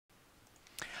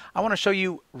I want to show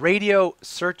you Radio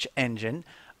Search Engine,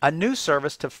 a new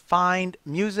service to find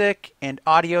music and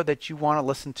audio that you want to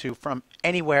listen to from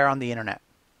anywhere on the internet.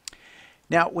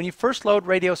 Now, when you first load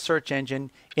Radio Search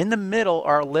Engine, in the middle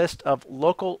are a list of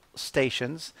local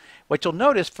stations. What you'll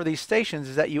notice for these stations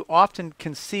is that you often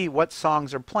can see what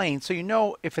songs are playing, so you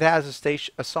know if it has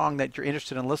a song that you're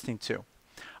interested in listening to.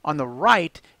 On the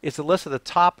right is a list of the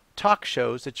top talk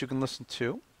shows that you can listen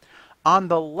to. On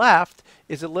the left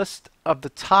is a list of the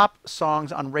top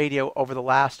songs on radio over the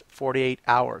last 48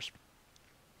 hours.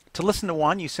 To listen to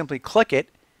one, you simply click it,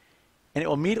 and it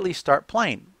will immediately start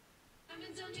playing.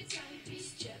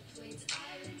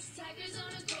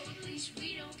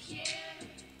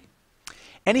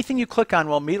 Anything you click on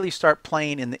will immediately start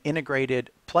playing in the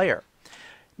integrated player.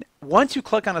 Once you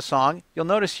click on a song, you'll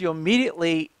notice you'll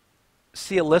immediately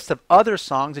see a list of other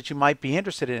songs that you might be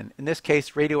interested in. In this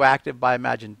case, Radioactive by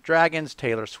Imagine Dragons,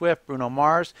 Taylor Swift, Bruno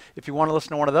Mars. If you want to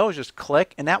listen to one of those, just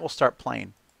click and that will start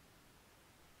playing.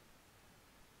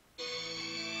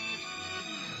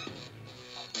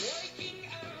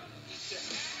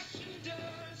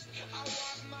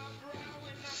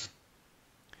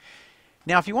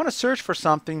 Now, if you want to search for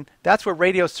something, that's where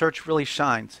Radio Search really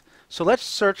shines. So let's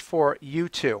search for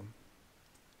U2.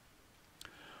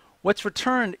 What's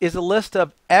returned is a list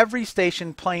of every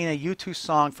station playing a U2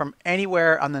 song from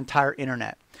anywhere on the entire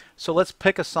internet. So let's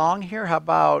pick a song here. How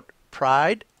about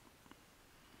Pride?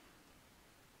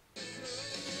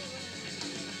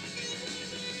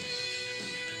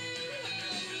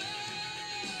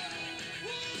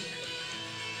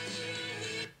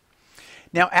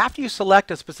 Now, after you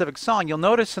select a specific song, you'll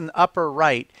notice in the upper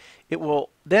right, it will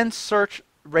then search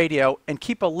radio and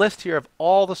keep a list here of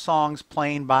all the songs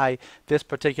playing by this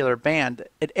particular band.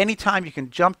 At any time, you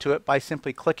can jump to it by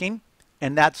simply clicking,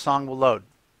 and that song will load.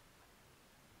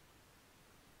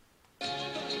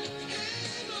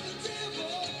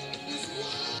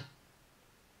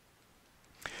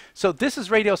 So this is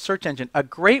Radio Search Engine, a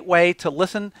great way to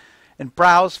listen and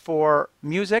browse for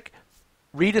music,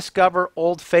 rediscover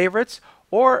old favorites,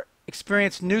 or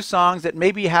experience new songs that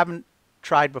maybe you haven't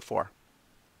tried before.